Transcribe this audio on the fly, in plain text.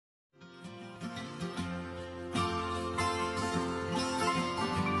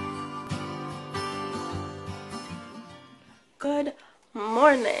Good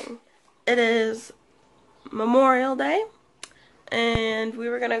morning. It is Memorial Day, and we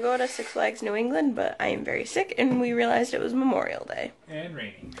were going to go to Six Flags New England, but I am very sick, and we realized it was Memorial Day. And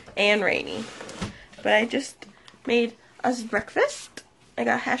rainy. And rainy. But I just made us breakfast. I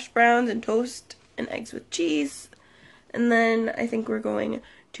got hash browns and toast and eggs with cheese, and then I think we're going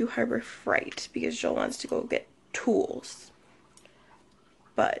to Harbor Freight because Joel wants to go get tools.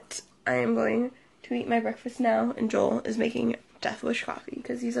 But I am going to eat my breakfast now, and Joel is making Death Wish coffee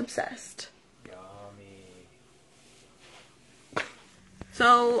because he's obsessed. Yummy.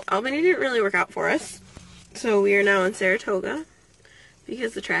 So Albany didn't really work out for us, so we are now in Saratoga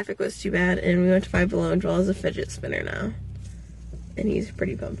because the traffic was too bad, and we went to Five Below, and Joel has a fidget spinner now, and he's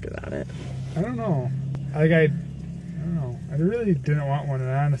pretty pumped about it. I don't know. I don't know. I really didn't want one, and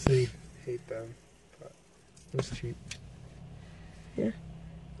I honestly hate them, but it was cheap. Yeah.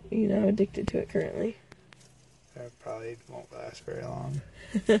 You're now addicted to it currently. That probably won't last very long.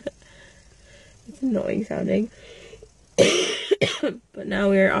 It's annoying sounding. But now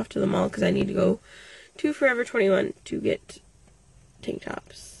we're off to the mall because I need to go to Forever 21 to get tank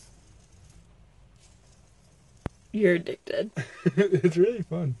tops. You're addicted. It's really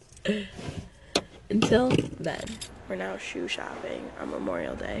fun. Until then, we're now shoe shopping on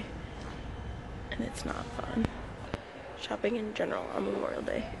Memorial Day, and it's not fun. Shopping in general on Memorial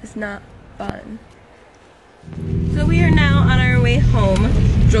Day is not fun. So we are now on our way home.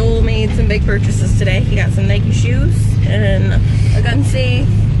 Joel made some big purchases today. He got some Nike shoes and a gun safe,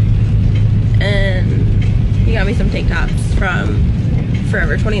 and he got me some tank tops from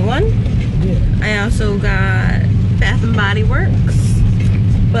Forever 21. Yeah. I also got Bath and Body Works,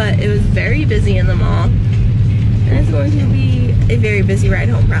 but it was very busy in the mall, and it's going to be a very busy ride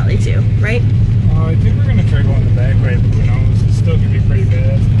home probably too, right? I think we're gonna try going the back way, but who knows? It's still gonna be pretty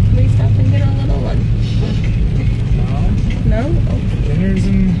bad. Can we stop and get a little lunch? No? No? Okay. Dinner's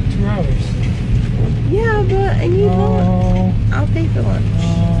in 2 hours. Yeah, but I need lunch. I'll pay for lunch.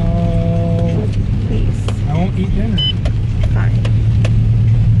 No. Please. I won't eat dinner. Fine.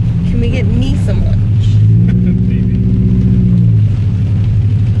 Can we get me some lunch? Maybe.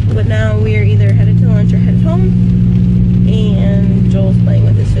 But now we are either headed to lunch or headed home. And Joel's playing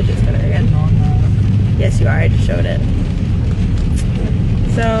with his fidget spinner again. No, I'm not. Yes, you are. I just showed it.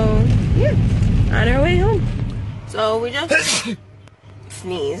 So, yeah. On our way home. So, we just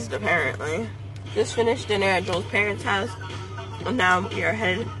sneezed, apparently. Just finished dinner at Joel's parents' house. And now we are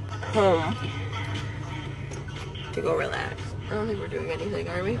headed home to go relax. I don't think we're doing anything,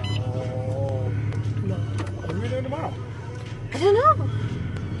 are we? No. What are we doing tomorrow? I don't know.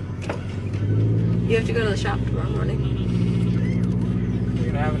 You have to go to the shop tomorrow morning. We're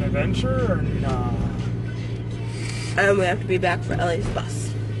gonna have an adventure or no? And we have to be back for Ellie's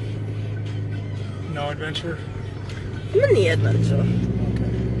bus. No adventure? Mini adventure.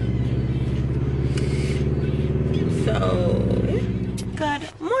 Okay. So, yeah.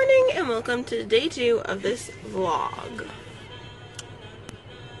 Good morning and welcome to day 2 of this vlog.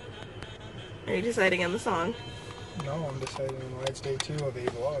 Are you deciding on the song? No, I'm deciding why it's day 2 of a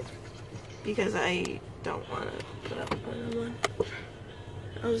vlog. Because I don't want to put up another one.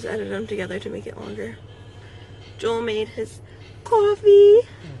 I'll just edit them together to make it longer. Joel made his coffee.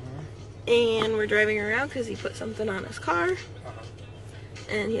 And we're driving around because he put something on his car.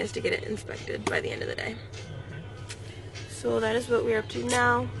 And he has to get it inspected by the end of the day. So that is what we're up to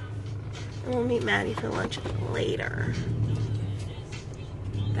now. And we'll meet Maddie for lunch later.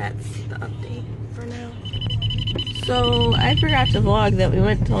 That's the update for now. So I forgot to vlog that we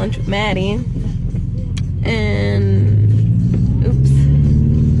went to lunch with Maddie. And oops.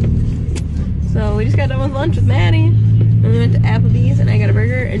 So we just got done with lunch with Maddie. And we went to Applebee's and I got a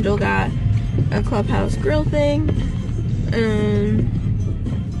burger and Joel got a Clubhouse grill thing.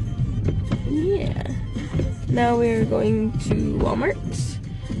 Yeah. Now we're going to Walmart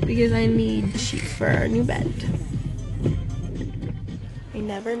because I need sheets for our new bed. I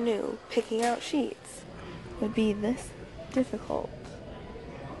never knew picking out sheets would be this difficult.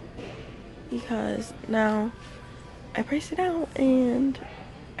 Because now I priced it out and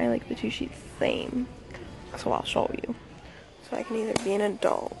I like the 2 sheets the same. So I'll show you. So I can either be an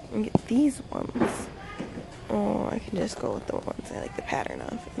adult and get these ones, or I can just go with the ones I like the pattern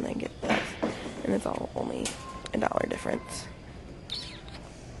of and then get this. And it's all only $1 difference.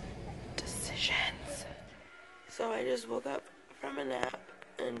 Decisions. So I just woke up from a nap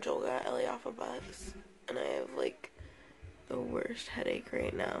and Joel got Ellie off a bus. And I have like the worst headache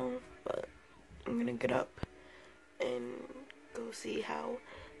right now. But I'm gonna get up and go see how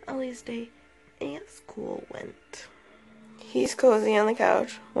Ellie's day at school went. He's cozy on the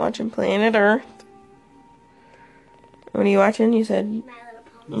couch watching Planet Earth. What are you watching? You said My Little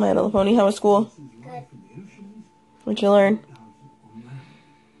Pony. My Little Pony. How was school? Good. What'd you learn?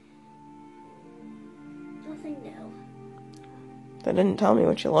 Nothing new. That didn't tell me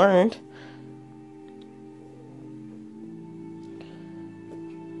what you learned.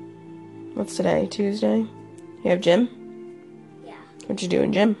 What's today? Tuesday? You have gym? Yeah. What'd you do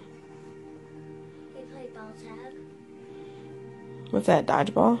in gym? We played ball tag. What's that,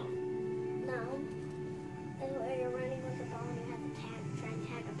 dodgeball? No. It's where you're running with the ball and you have to try and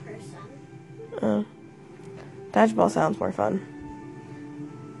tag a person. Dodgeball sounds more fun.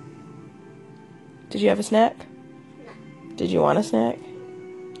 Did you have a snack? No. Did you want a snack?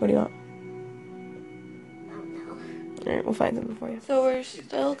 What do you want? Oh no. Alright, we'll find something for you. So we're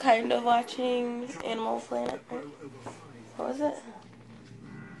still kind of watching Animal Planet. What was it?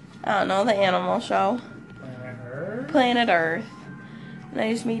 I don't know, the animal show. Planet Earth. And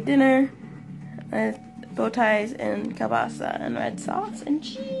I just made dinner with bow ties and kielbasa and red sauce and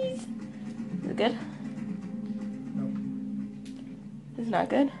cheese. Is it good? It's not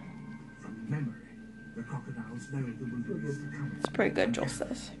good? It's pretty good, Joel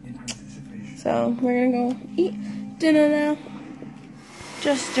says. So we're gonna go eat dinner now.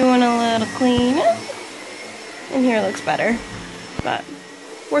 Just doing a little cleanup. And here looks better. But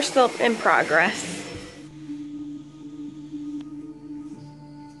we're still in progress.